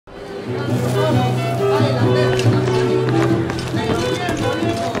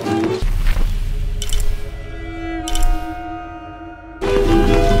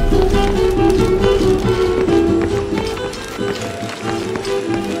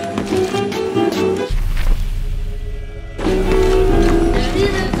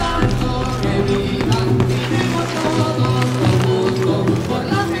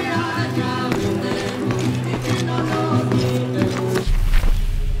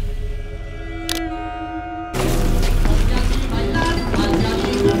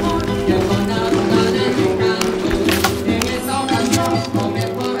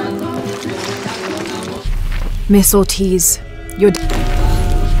Miss Ortiz, you're...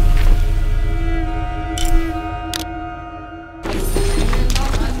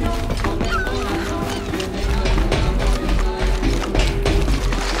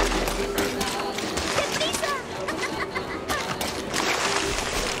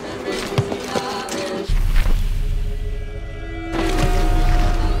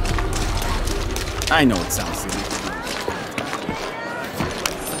 I know it sounds silly.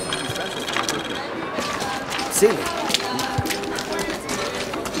 Silly.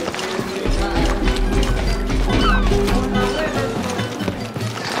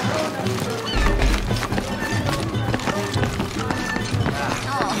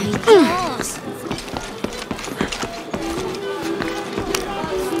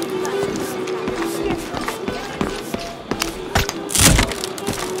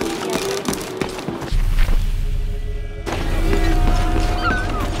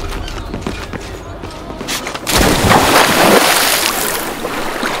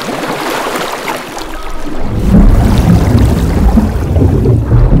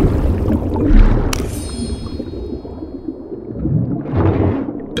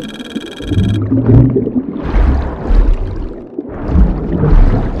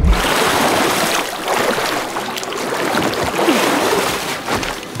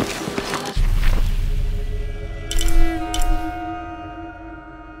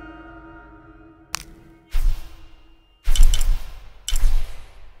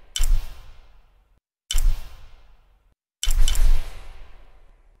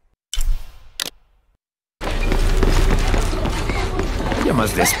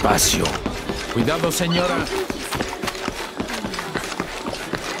 Más despacio. Cuidado, señora.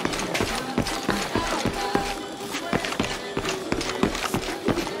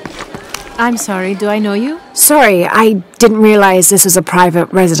 I'm sorry, do I know you? Sorry, I didn't realize this was a private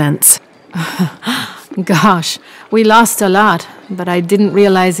residence. Gosh, we lost a lot, but I didn't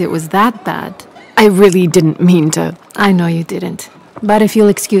realize it was that bad. I really didn't mean to. I know you didn't. But if you'll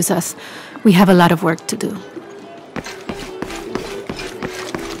excuse us, we have a lot of work to do.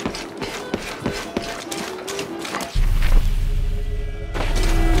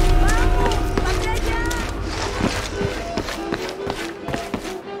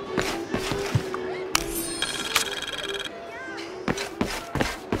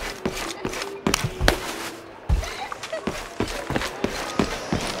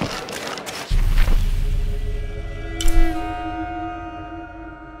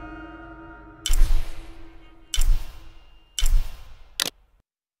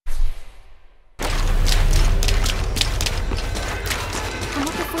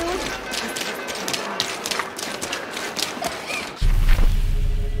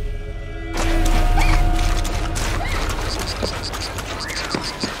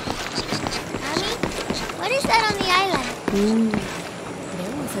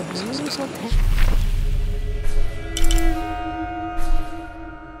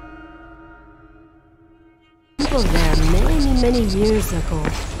 People there many years ago.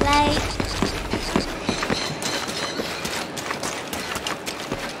 Like...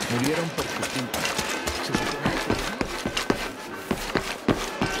 Murieron por tu culpa.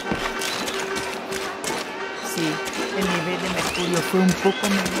 Sí, el nivel de mercurio fue un poco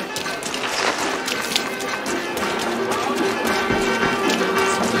menor.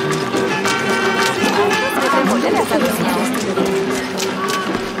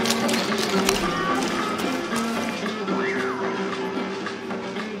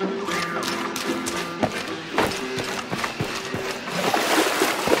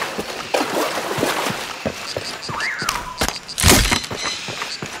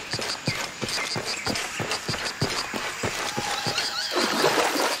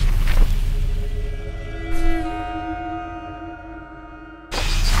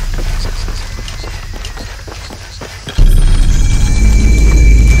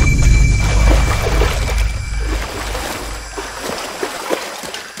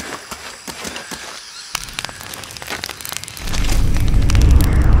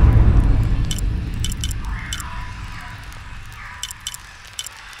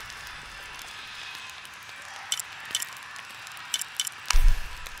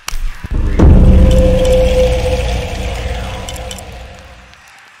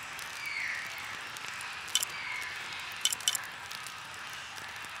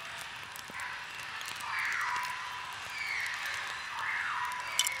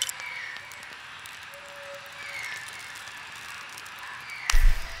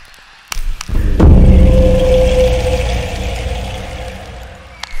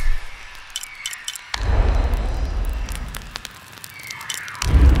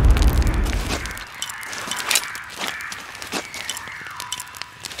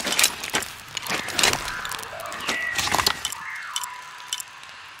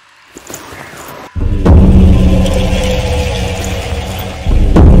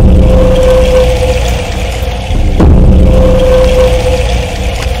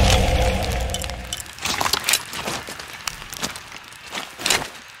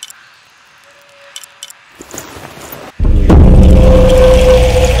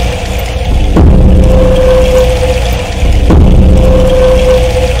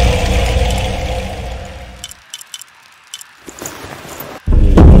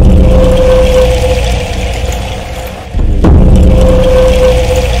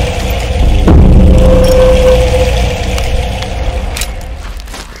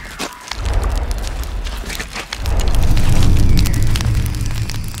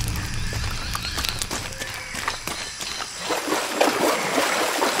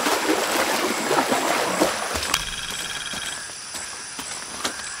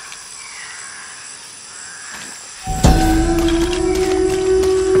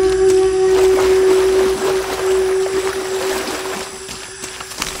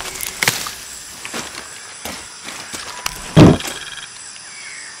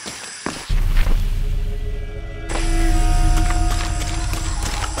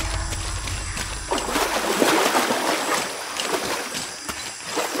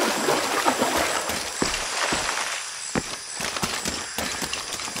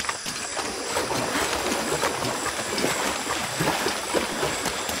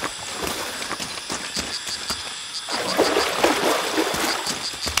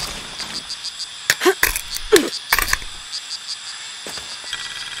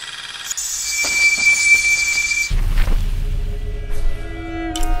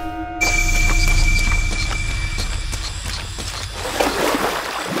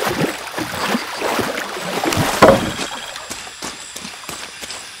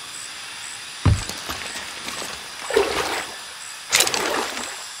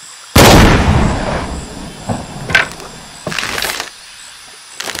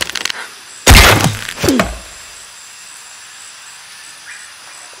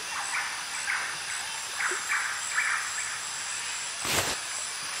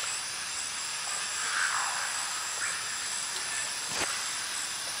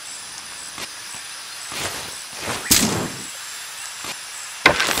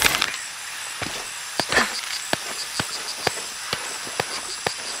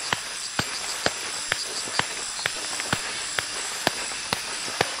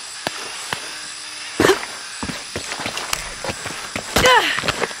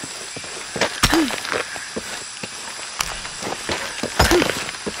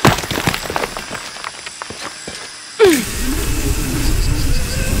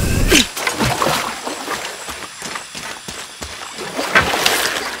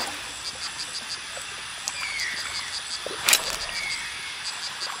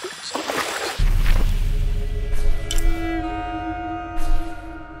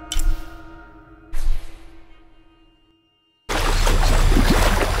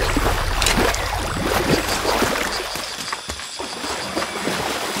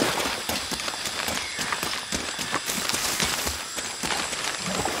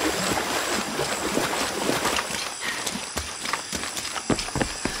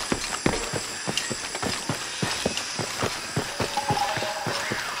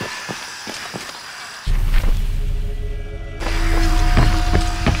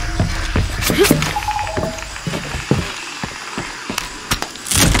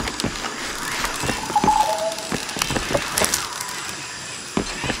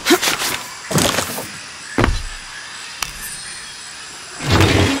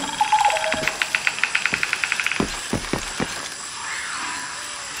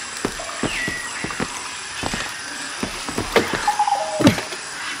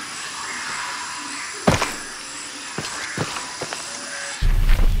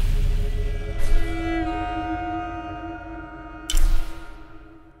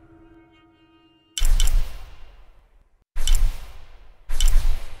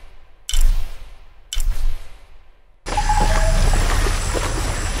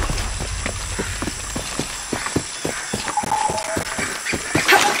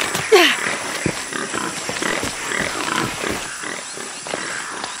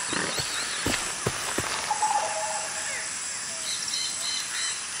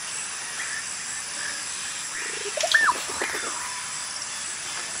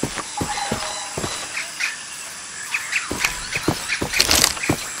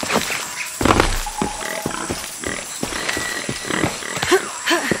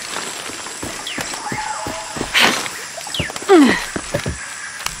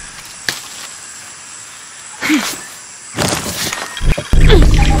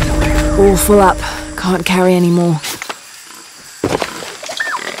 All full up. Can't carry any more.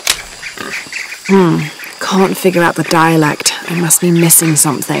 Can't figure out the dialect. I must be missing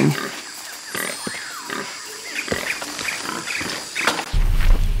something.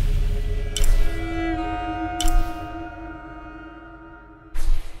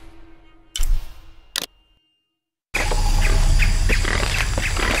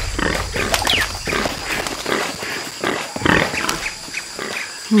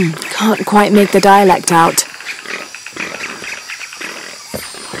 Can't quite make the dialect out.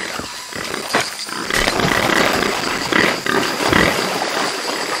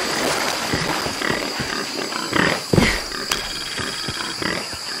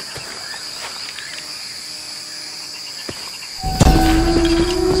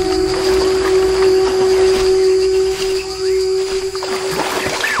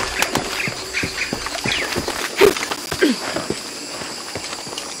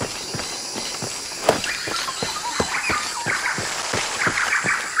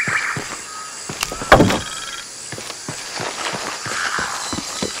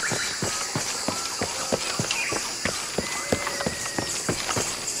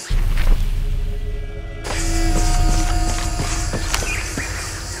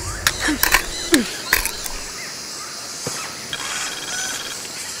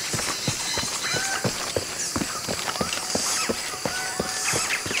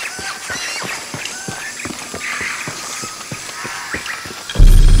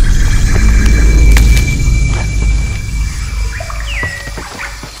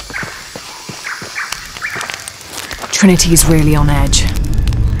 Trinity's really on edge.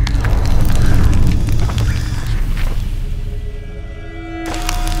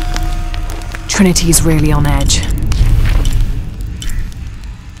 Trinity's really on edge.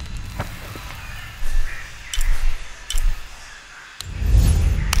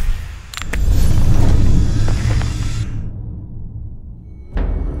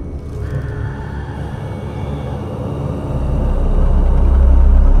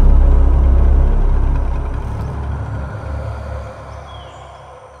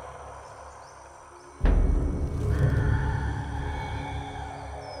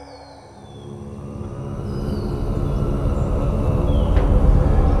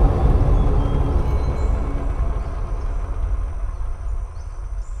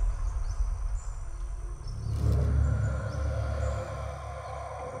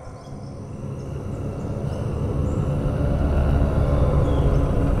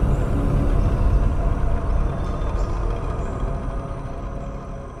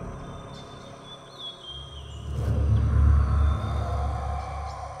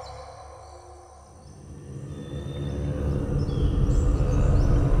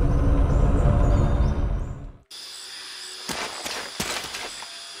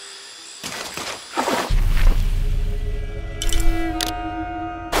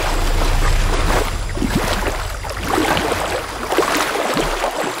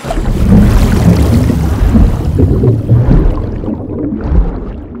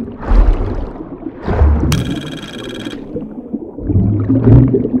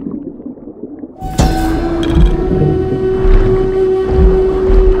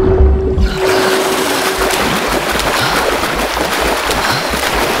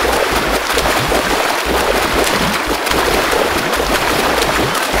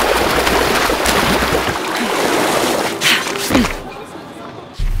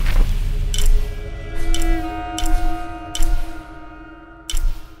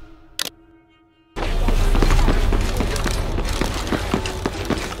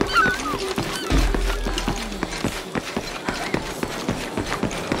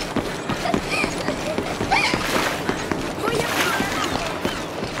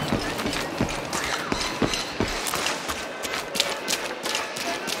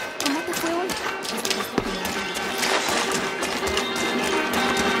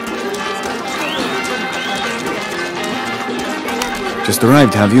 Just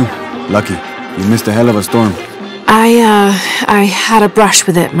arrived, have you? Lucky. You missed a hell of a storm. I had a brush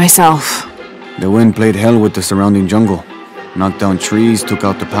with it myself. The wind played hell with the surrounding jungle. Knocked down trees, took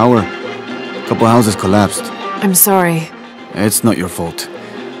out the power. A couple houses collapsed. I'm sorry. It's not your fault.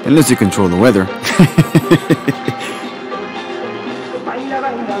 Unless you control the weather.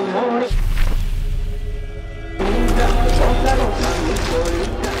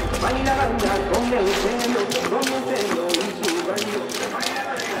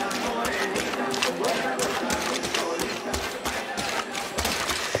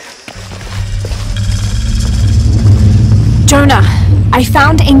 Jonah, I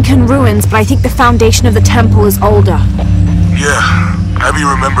found Incan ruins, but I think the foundation of the temple is older. Yeah, Abby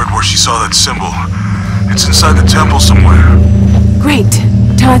remembered where she saw that symbol. It's inside the temple somewhere. Great.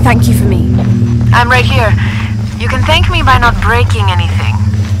 Tell her thank you for me. I'm right here. You can thank me by not breaking anything.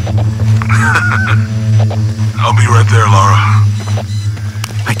 I'll be right there, Lara.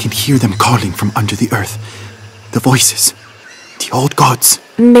 I can hear them calling from under the earth. The voices. The old gods.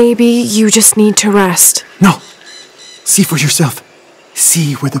 Maybe you just need to rest. No. See for yourself.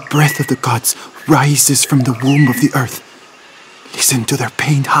 See where the breath of the gods rises from the womb of the earth. Listen to their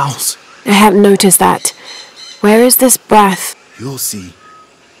pained howls. I hadn't noticed that. Where is this breath? You'll see.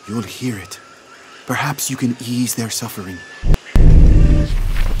 You'll hear it. Perhaps you can ease their suffering.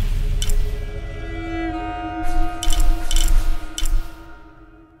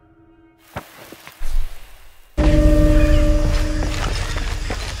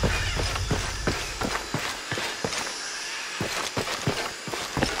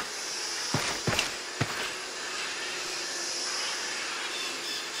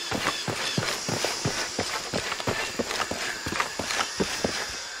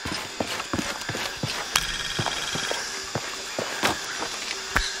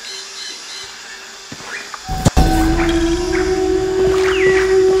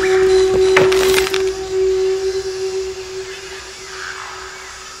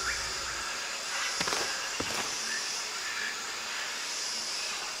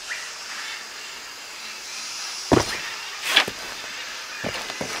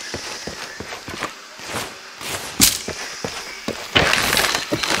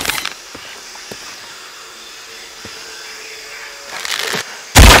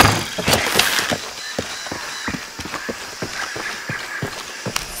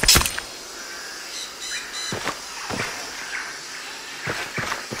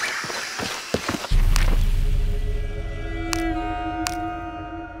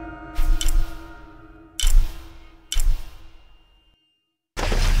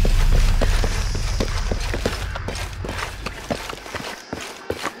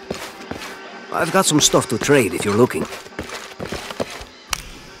 I've got some stuff to trade if you're looking.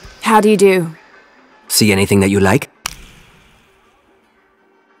 How do you do? See anything that you like?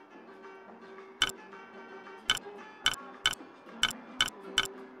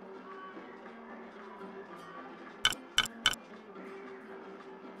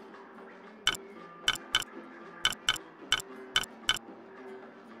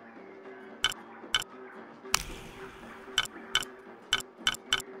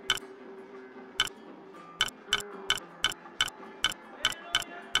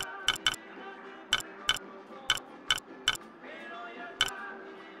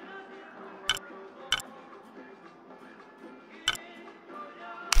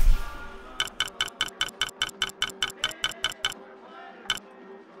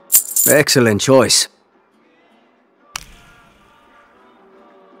 Excellent choice.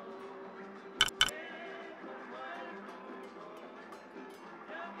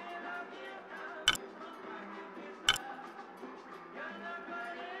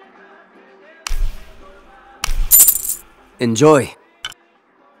 Enjoy.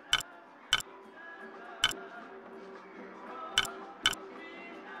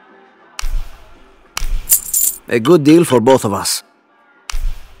 A good deal for both of us.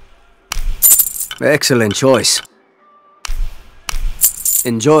 Excellent choice.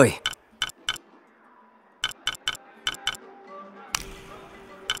 Enjoy.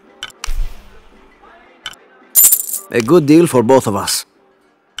 A good deal for both of us.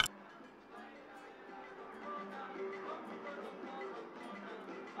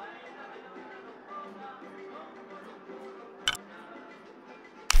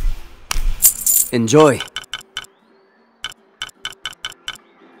 Enjoy.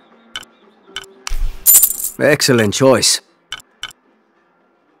 Excellent choice.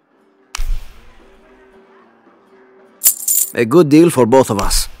 A good deal for both of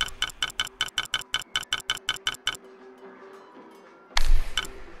us.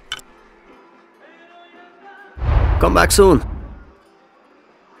 Come back soon.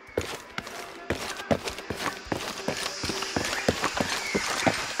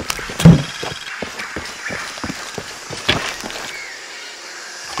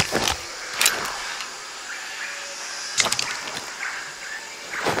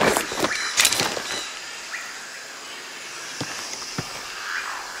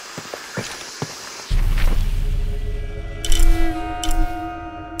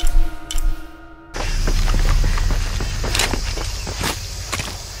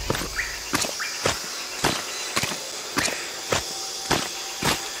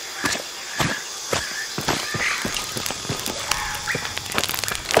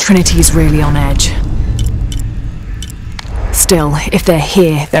 Trinity's really on edge. Still, if they're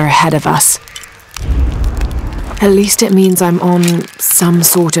here, they're ahead of us. At least it means I'm on some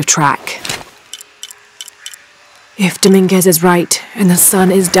sort of track. If Dominguez is right, and the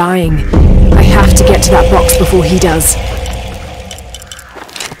sun is dying, I have to get to that box before he does.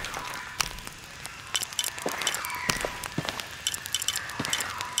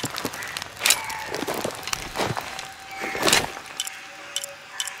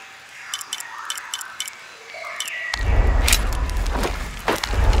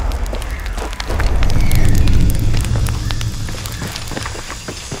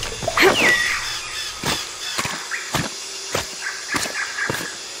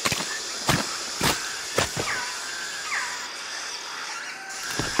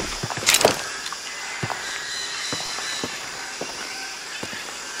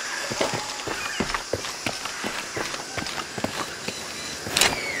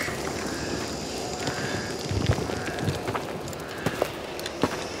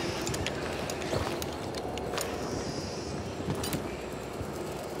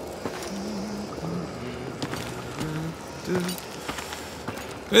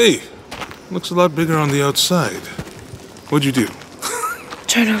 Hey, looks a lot bigger on the outside. What'd you do?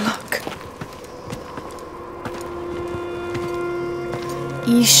 Jonah, look.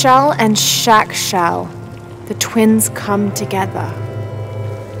 Ishal and Shakshal. The twins come together.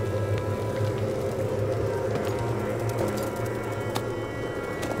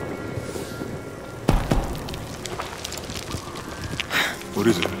 What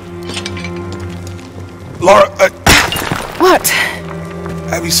is it? Lara, What?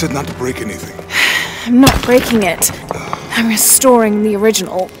 Abby said not to break anything. I'm not breaking it. I'm restoring the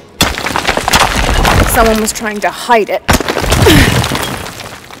original. Someone was trying to hide it.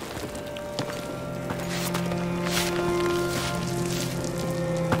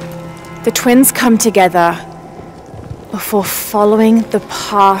 The twins come together before following the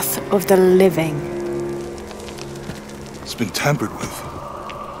path of the living. It's been tampered with.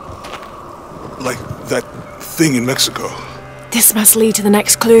 Like that thing in Mexico. This must lead to the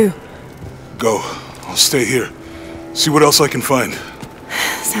next clue. Go. I'll stay here. See what else I can find.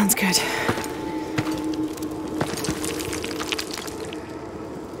 Sounds good.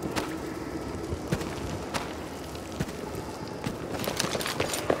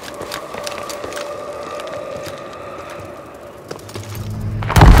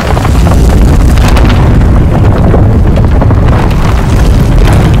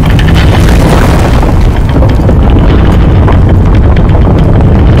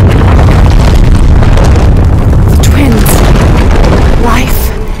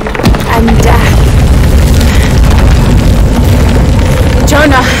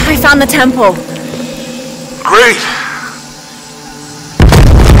 I found the temple. Great!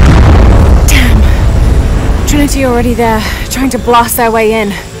 Damn. Trinity already there, trying to blast their way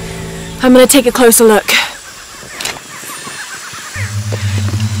in. I'm gonna take a closer look.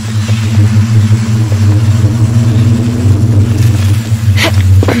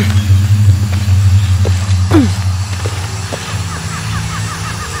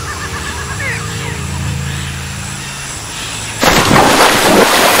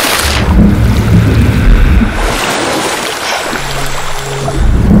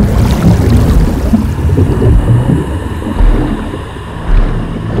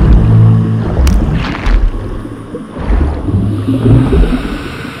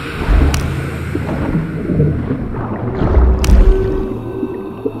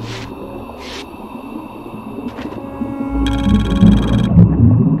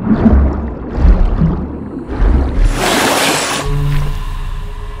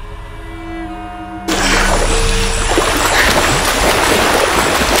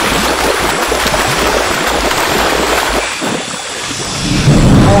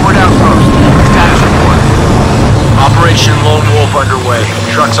 Operation Lone Wolf underway.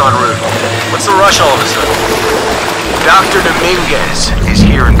 Trucks en route. What's the rush all of a sudden? Dr. Dominguez is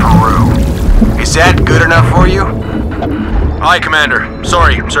here in Peru. Is that good enough for you? Aye, Commander.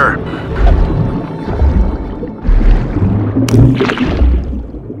 Sorry, sir.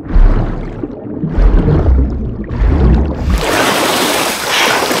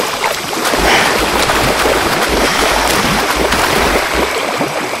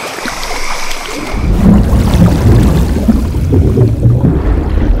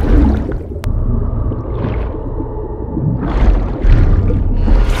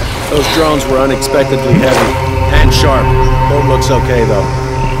 Those drones were unexpectedly heavy and sharp. Boat looks okay, though.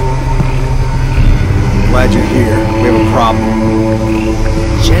 Glad you're here. We have a problem.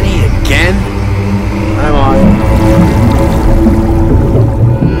 Jenny again? I'm on.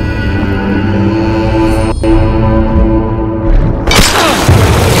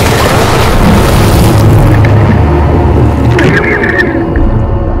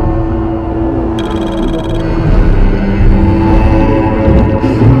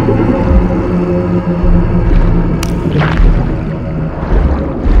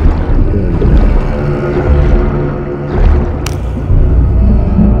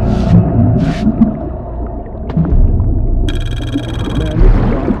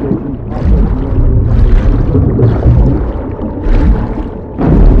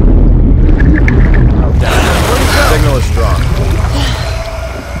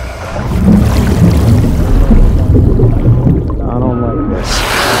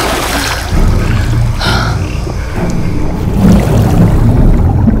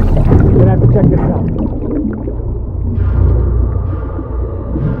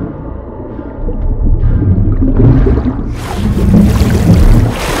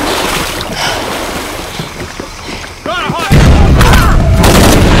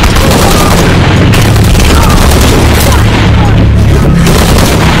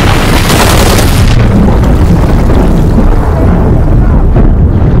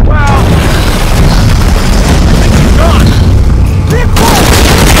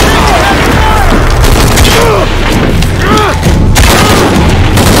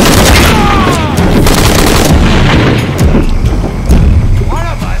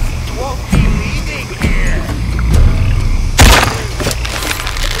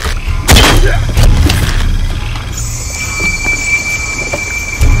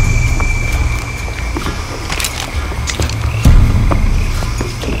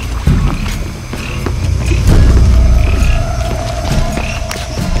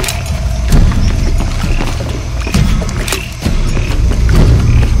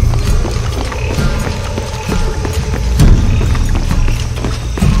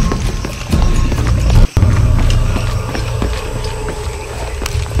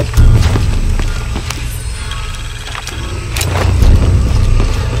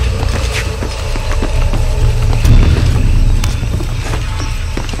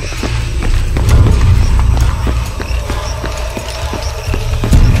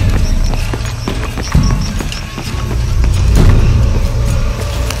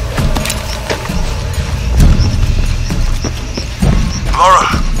 Lara,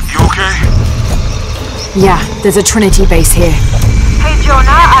 you okay? Yeah, there's a Trinity base here. Hey, Jonah,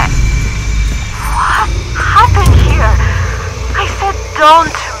 what happened here? I said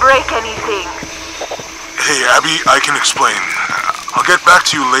don't break anything. Hey, Abby, I can explain. I'll get back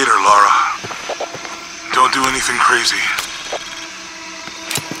to you later, Lara. Don't do anything crazy.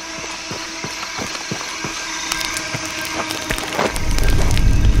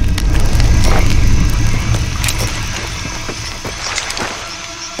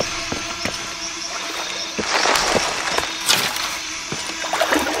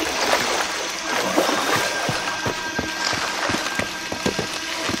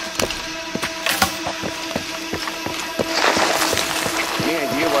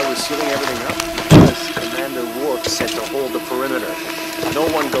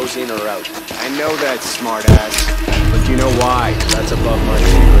 In or out. I know that, smart-ass. But you know why? That's above my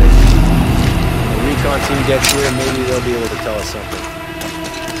secret. When the recon team gets here, maybe they'll be able to tell us something.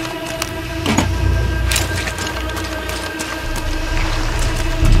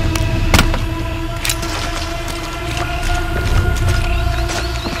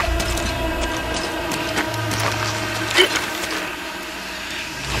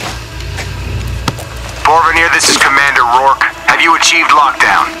 Porvenir, this is Commander Rourke. Have you achieved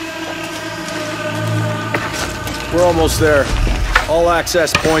lockdown? We're almost there. All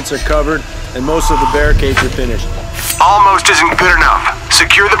access points are covered, and most of the barricades are finished. Almost isn't good enough.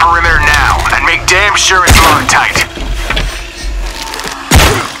 Secure the perimeter now, and make damn sure it's locked tight.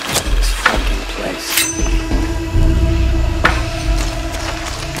 This fucking place.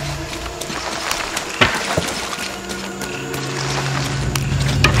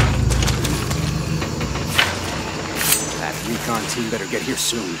 That recon team better get here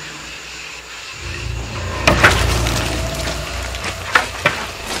soon.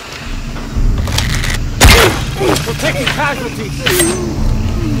 We're taking casualties!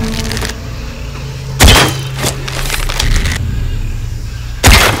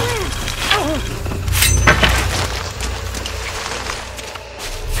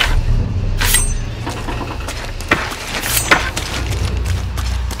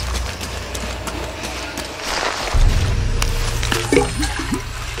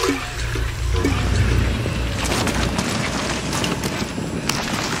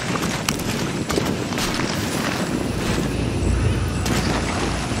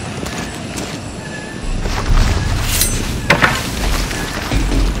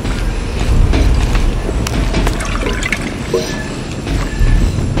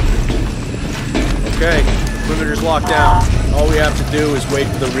 Okay, perimeter's locked down. All we have to do is wait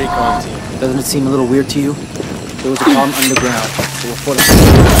for the recon team. Doesn't it seem a little weird to you? There was a problem underground. So we're for the...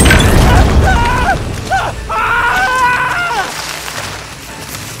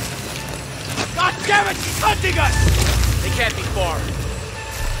 God damn it! He's hunting us! They can't be far.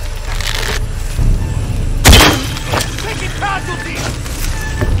 Taking casualties!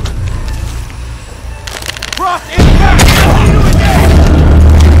 Frost, impact!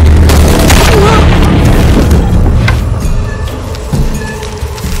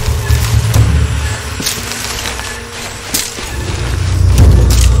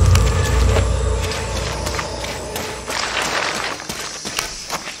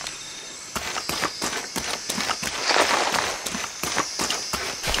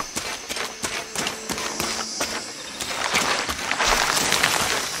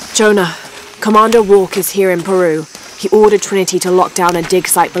 Jonah, Commander Rourke is here in Peru. He ordered Trinity to lock down a dig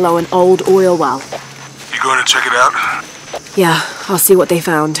site below an old oil well. You going to check it out? Yeah, I'll see what they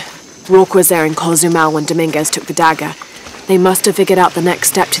found. Rourke was there in Cozumel when Dominguez took the dagger. They must have figured out the next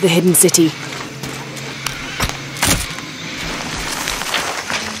step to the hidden city.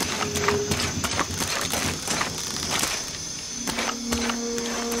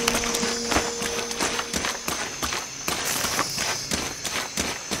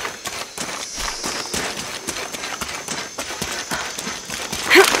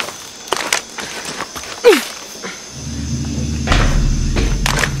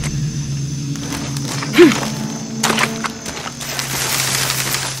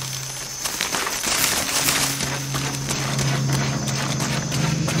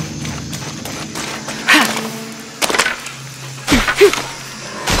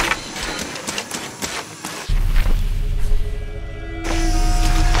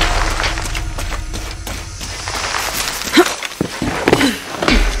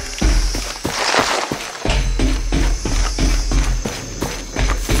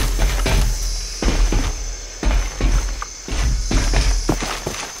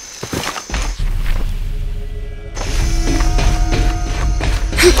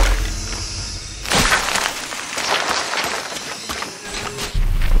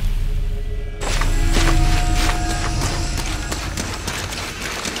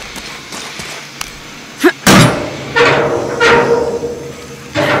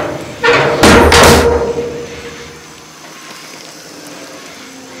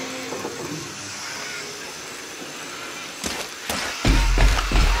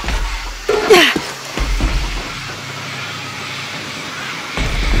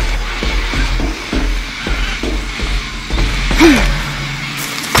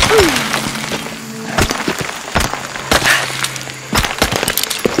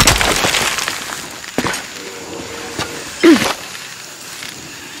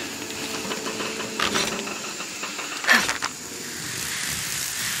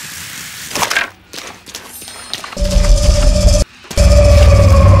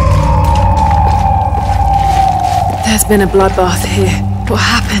 There's been a bloodbath here. What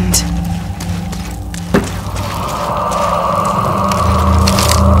happened?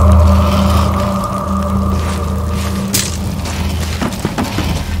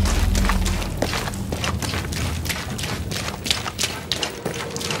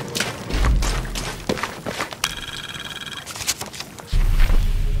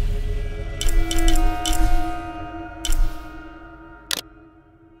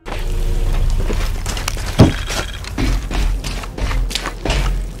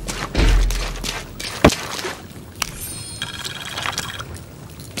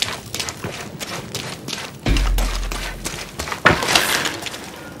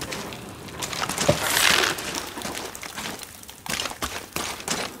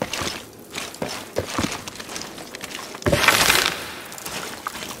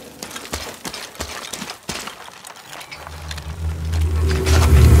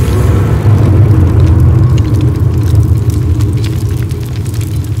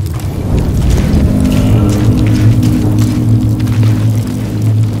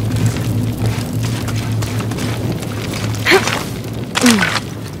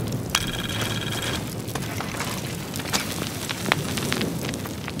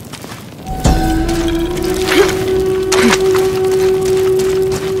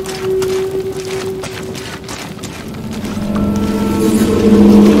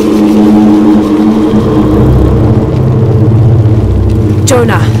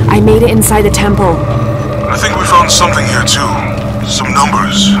 Jonah, I made it inside the temple. I think we found something here too. Some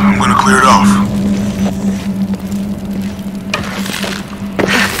numbers. I'm gonna clear it off.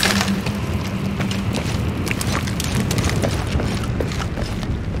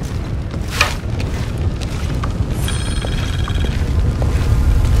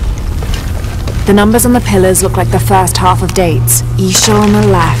 The numbers on the pillars look like the first half of dates. Ishal on the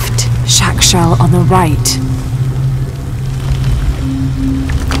left, Shakshal on the right.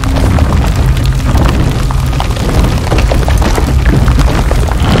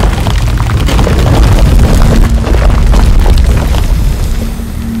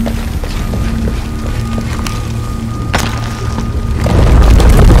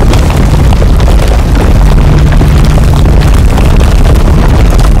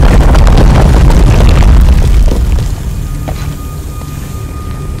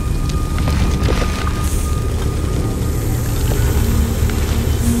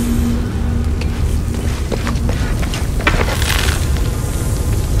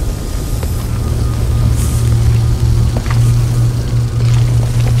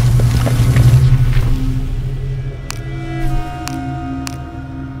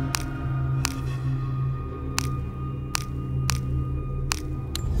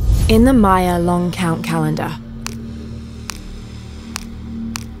 In the Maya long count calendar,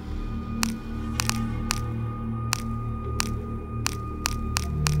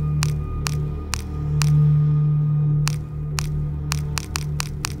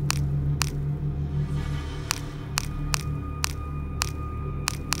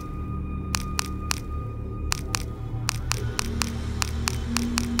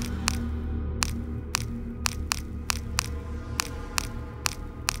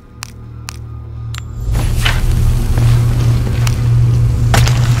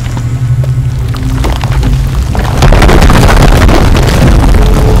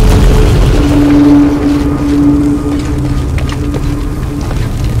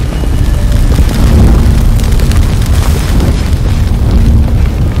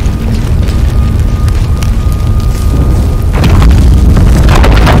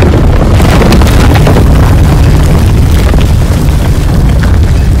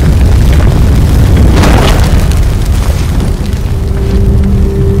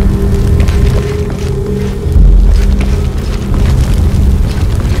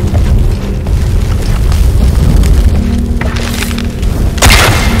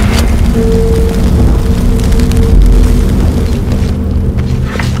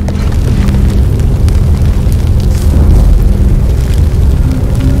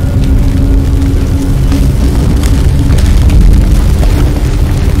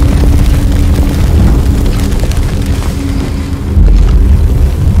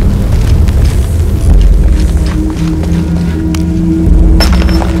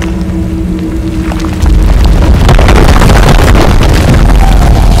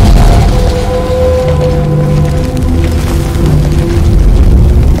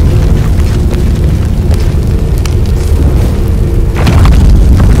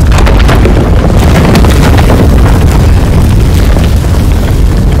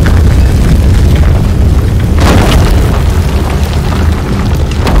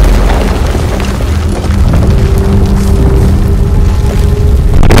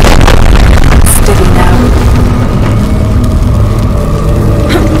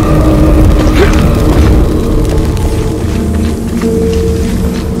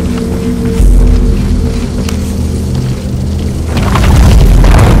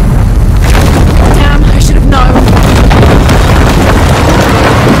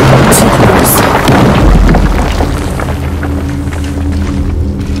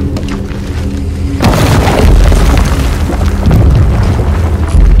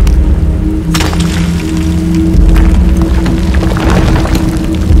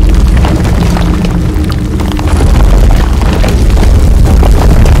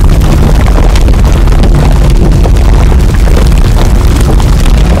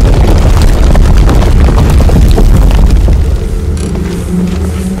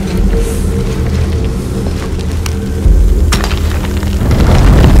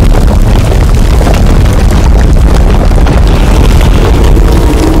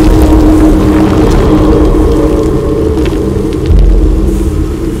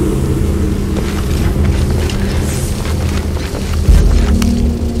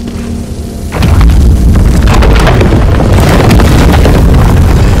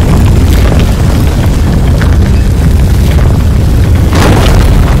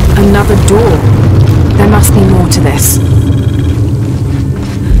 another door. There must be more to this.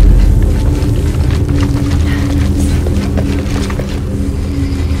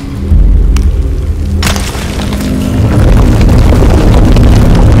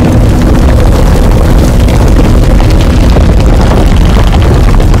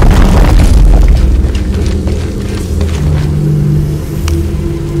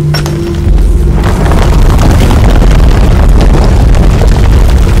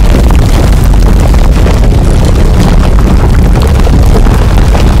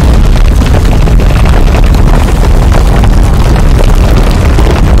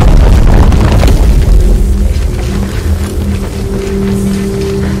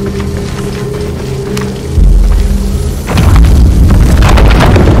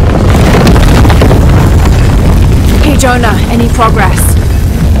 Jonah, any progress?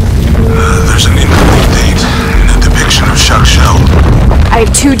 There's an incomplete date and a depiction of Shak Shell. I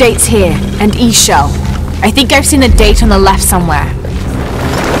have 2 dates here, and E-Shell. I think I've seen a date on the left somewhere.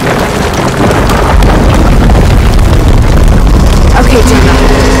 Okay, Jonah.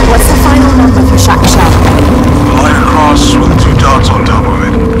 What's the final number for Shak Shell? A line across with 2 dots on top of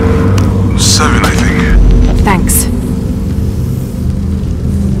it. 7, I think. Thanks.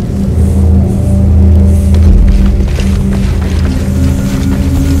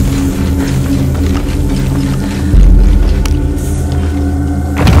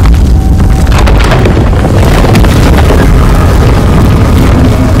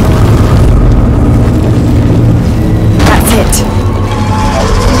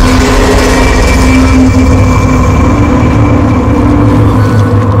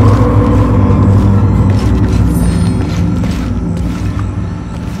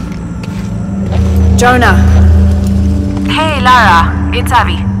 Jonah. Hey, Lara. It's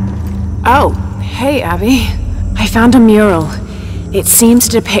Abby. Oh, hey, Abby. I found a mural. It seems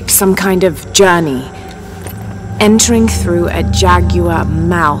to depict some kind of journey. Entering through a jaguar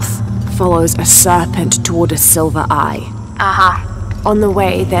mouth follows a serpent toward a silver eye. Uh-huh. On the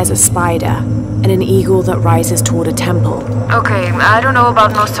way, there's a spider and an eagle that rises toward a temple. Okay, I don't know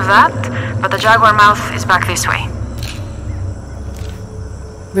about most of that, but the jaguar mouth is back this way.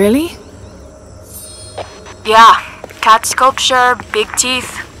 Really? Yeah, cat sculpture, big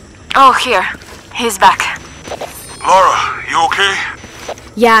teeth. Oh, here. He's back. Lara, you okay?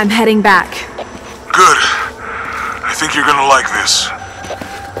 Yeah, I'm heading back. Good. I think you're gonna like this.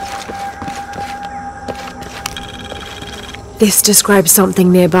 This describes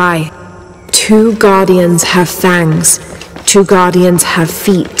something nearby. 2 guardians have fangs. 2 guardians have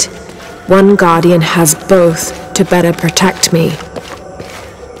feet. 1 guardian has both to better protect me.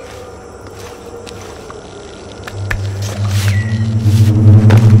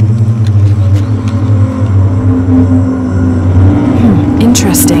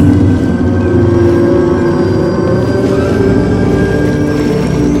 Interesting.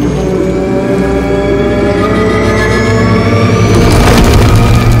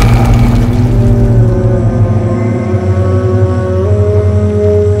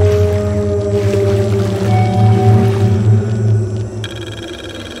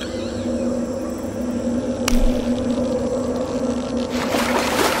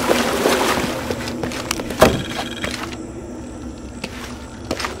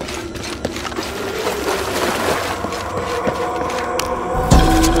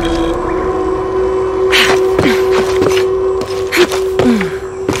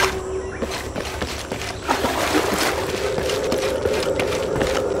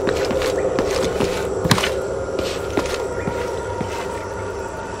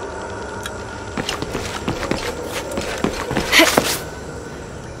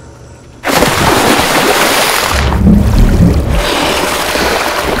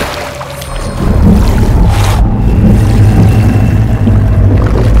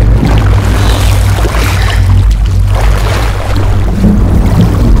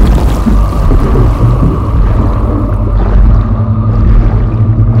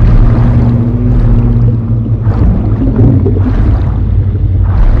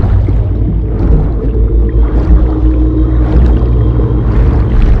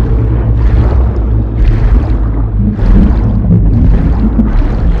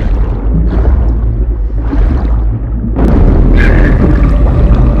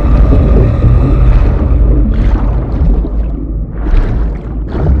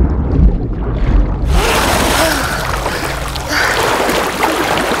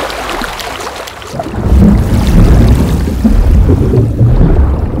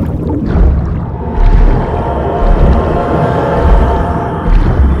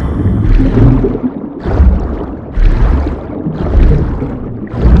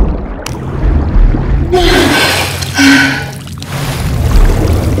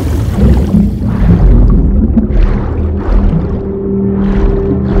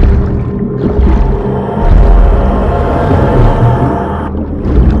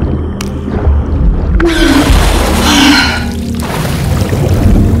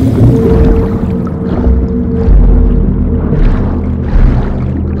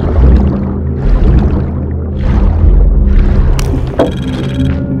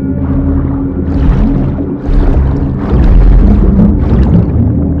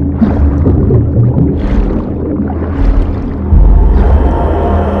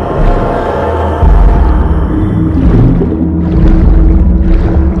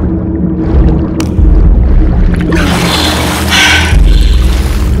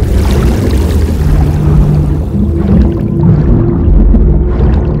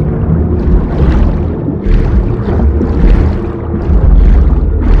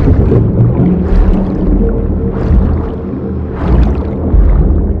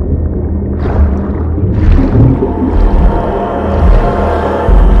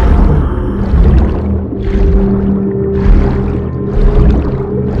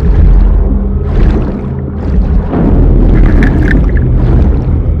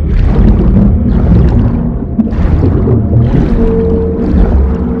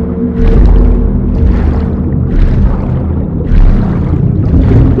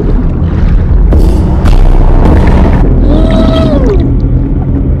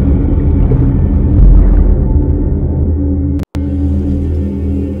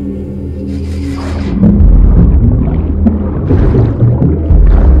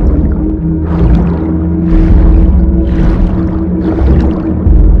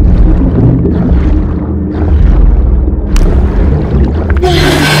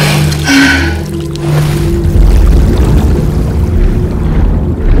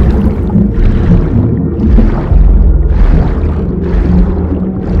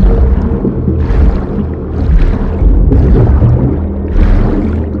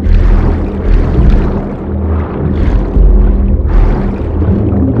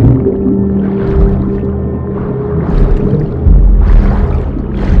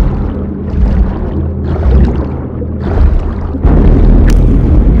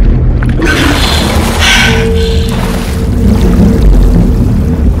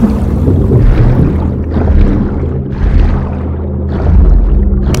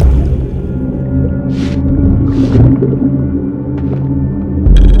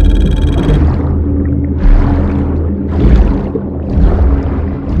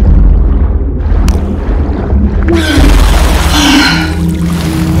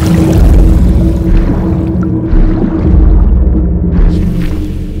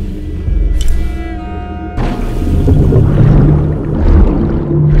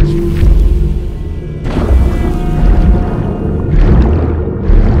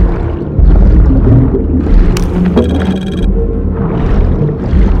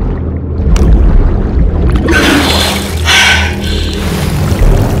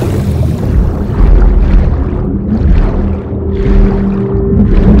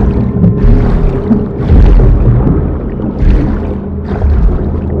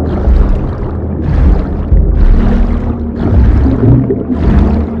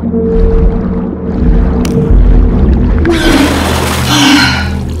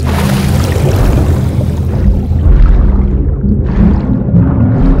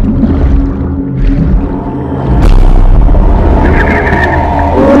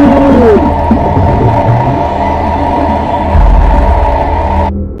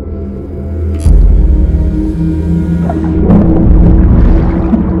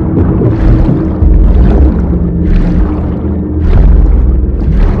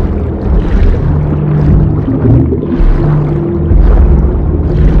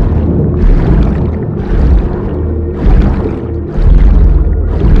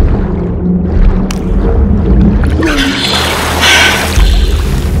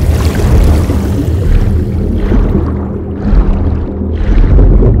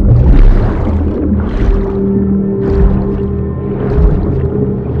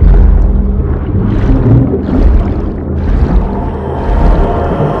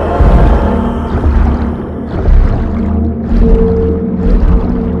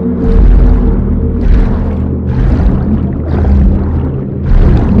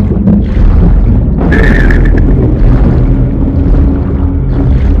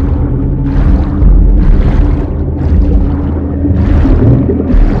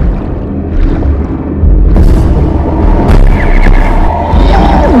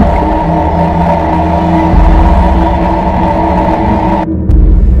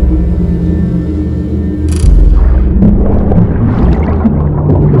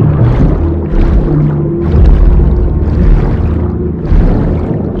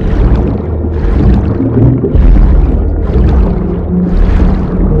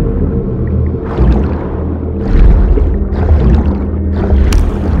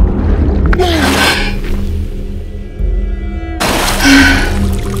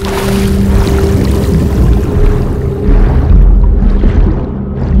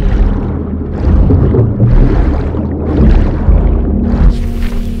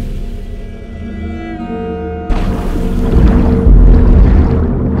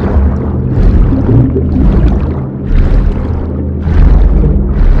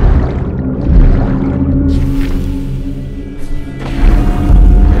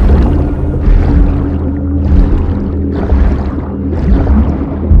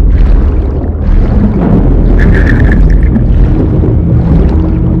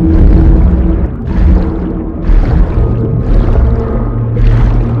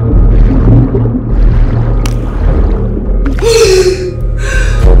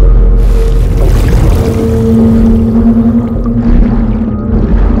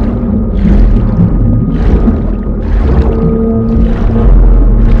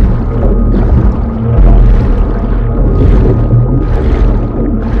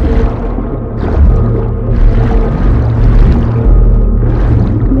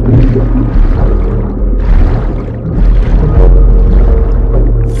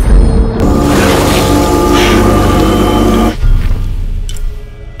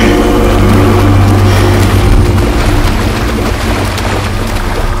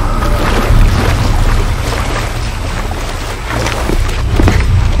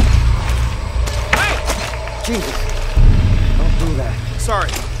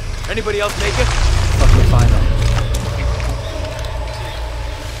 Anybody else make it? Fucking fine though.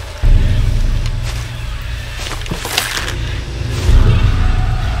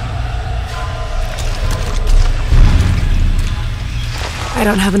 I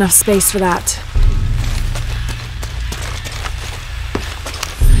don't have enough space for that.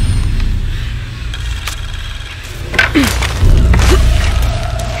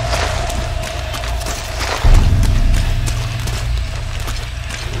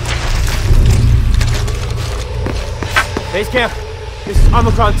 Base camp, this is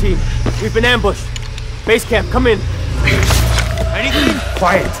Omicron team. We've been ambushed. Base camp, come in. Anything?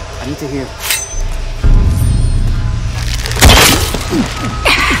 Quiet. I need to hear.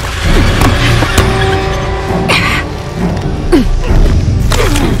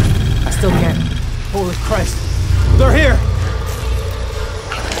 I still can't. Holy Christ. They're here!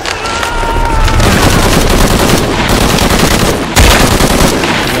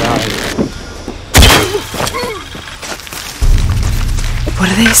 What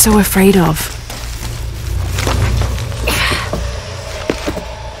are they so afraid of?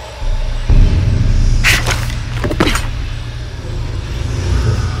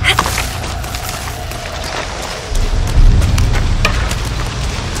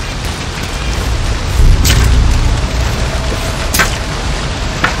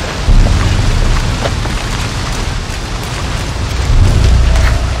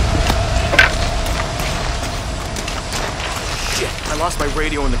 I lost my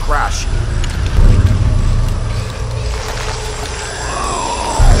radio in the crash.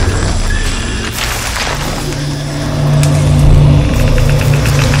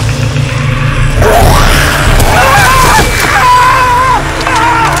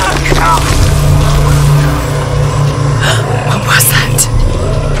 What was that?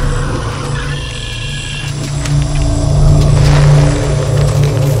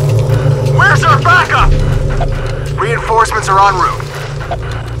 Where's our backup? Reinforcements are en route.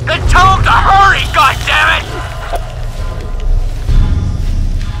 Then tell them to hurry, goddammit!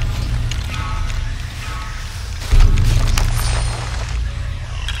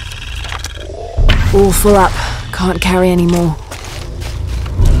 All full up. Can't carry any more.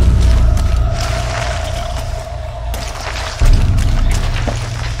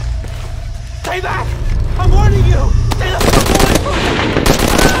 Stay back! I'm warning you! Stay the fuck away from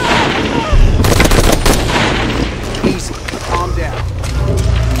me! Easy. Calm down.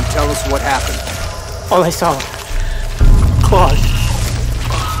 Can you tell us what happened? All I saw. Claws.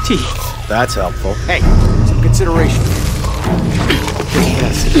 Teeth. That's helpful. Hey, some consideration.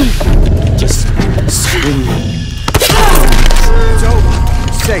 Yes. Just scream. It's over.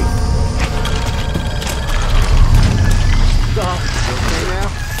 You're safe. You okay now?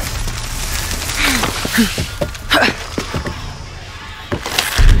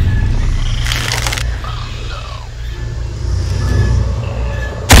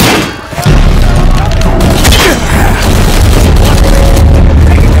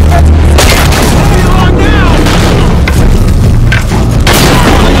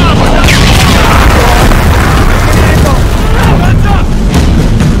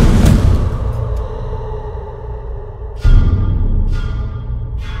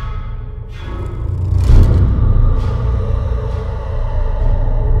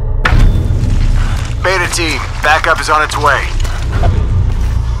 Beta team, backup is on its way.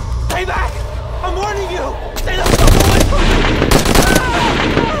 Stay back! I'm warning you! Stay the fuck away from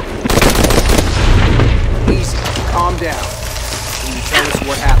me! Easy. Calm down. Can you tell us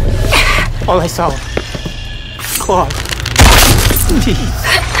what happened? All I saw. Claws. Teeth.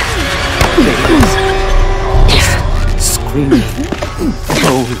 Screaming.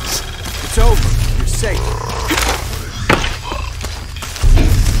 Bones. It's over. You're safe.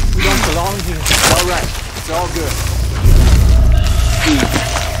 We don't belong here. All right. It's all good.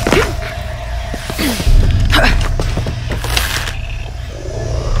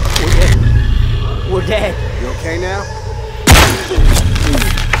 We're dead. You okay now?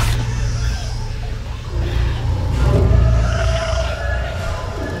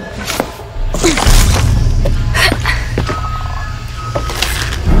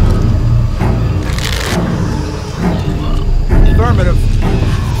 Affirmative.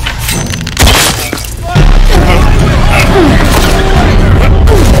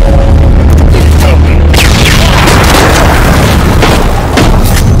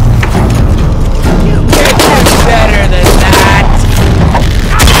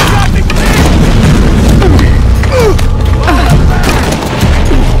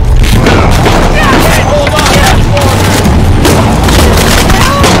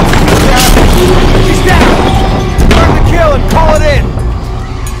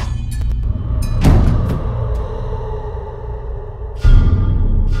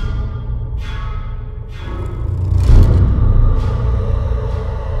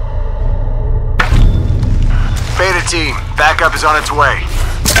 team. Backup is on its way.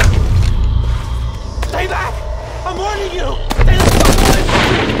 Stay back! I'm warning you! Stay the fuck away from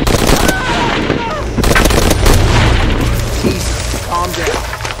me! Easy. Calm down.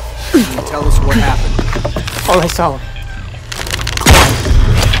 Can you tell us what happened? All I saw were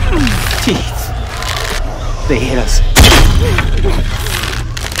teeth. They hit us.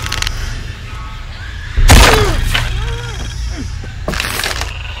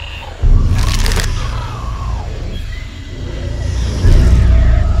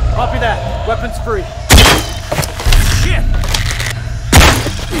 Copy that. Weapons free. Shit!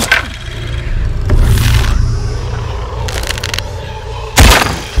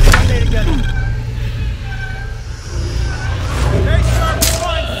 Stay together. Stay sharp and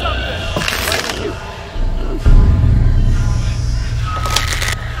find something. Right with you.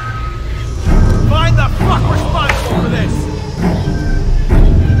 Find the fuck responsible for this.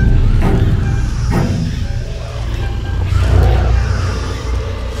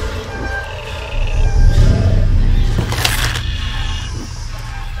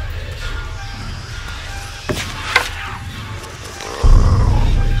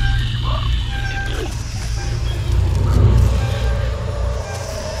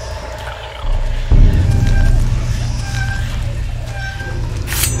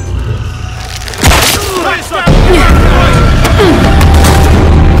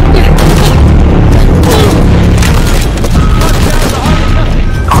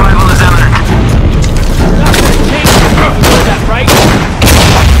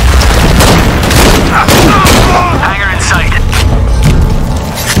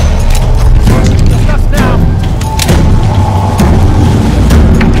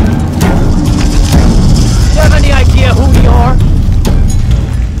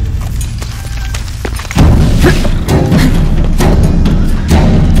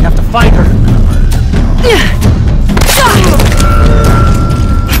 Find her!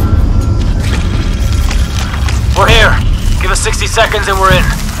 We're here. Give us 60 seconds and we're in.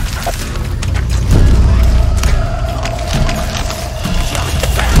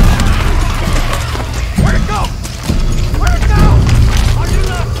 Where'd it go? Where'd it go? On your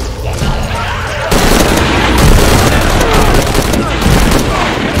left!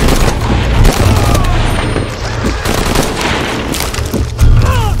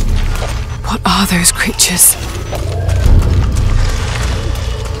 What are those creatures?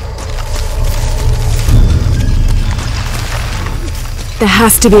 There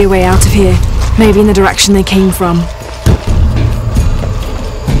has to be a way out of here. Maybe in the direction they came from.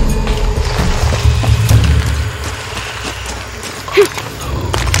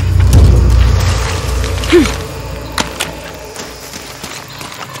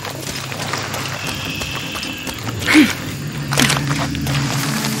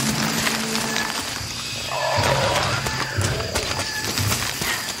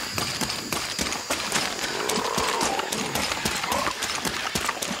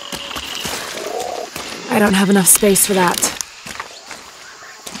 I don't have enough space for that.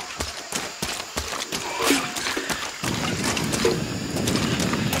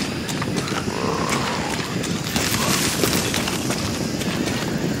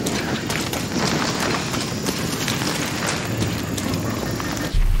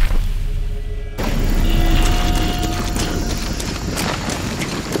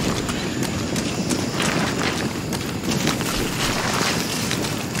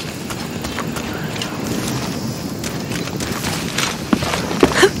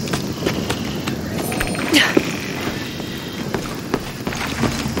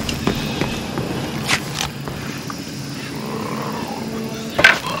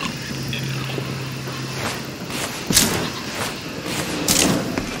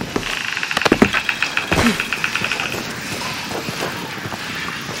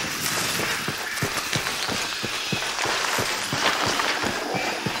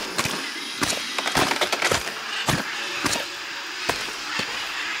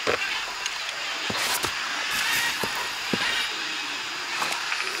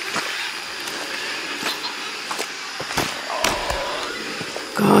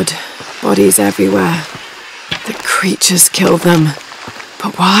 God, bodies everywhere. The creatures kill them.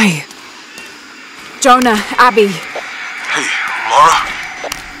 But why? Jonah, Abby. Hey, Laura?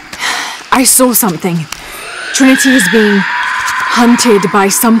 I saw something. Trinity is being hunted by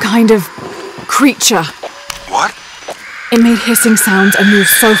some kind of creature. What? It made hissing sounds and moved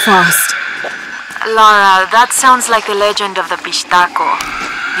so fast. Laura, that sounds like the legend of the Pistaco.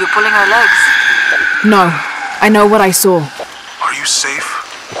 You pulling her legs? No, I know what I saw. Are you safe?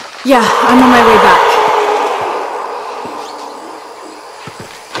 Yeah, I'm on my way back.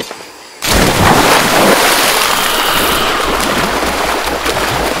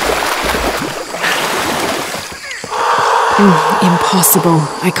 possible.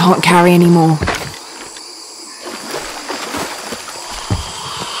 I can't carry anymore.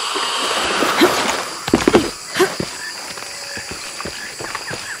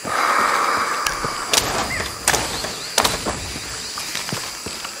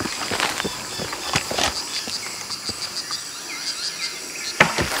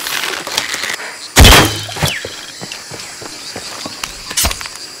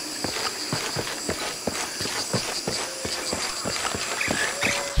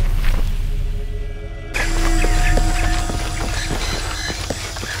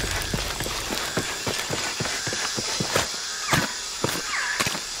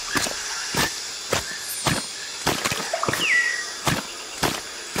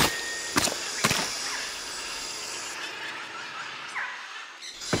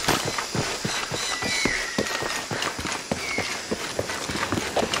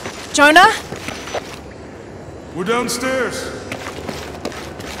 Jonah? We're downstairs.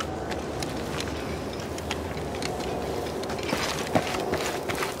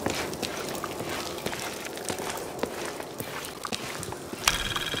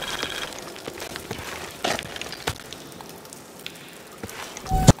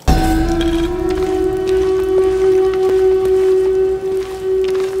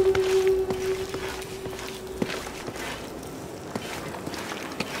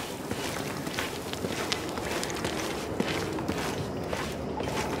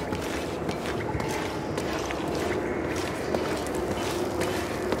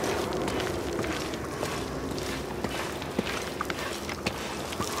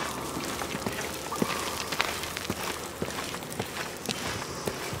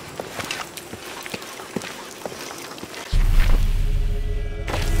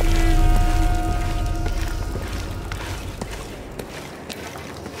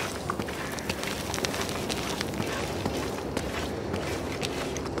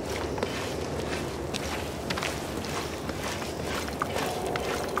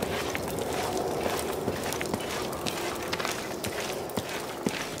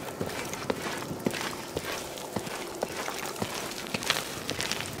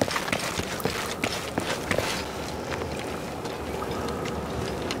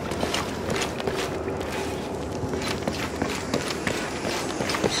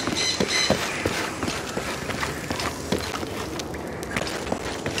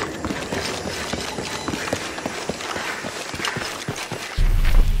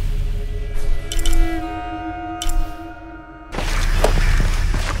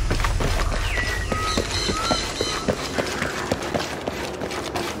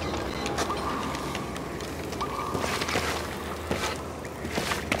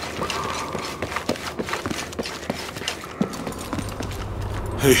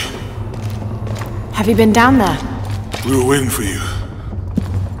 Hey. Have you been down there? We were waiting for you.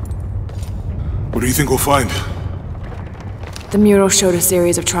 What do you think we'll find? The mural showed a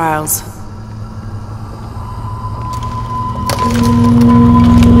series of trials.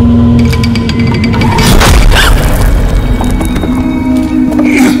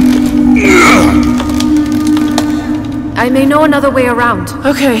 I may know another way around.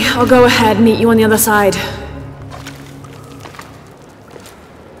 Okay, I'll go ahead and meet you on the other side.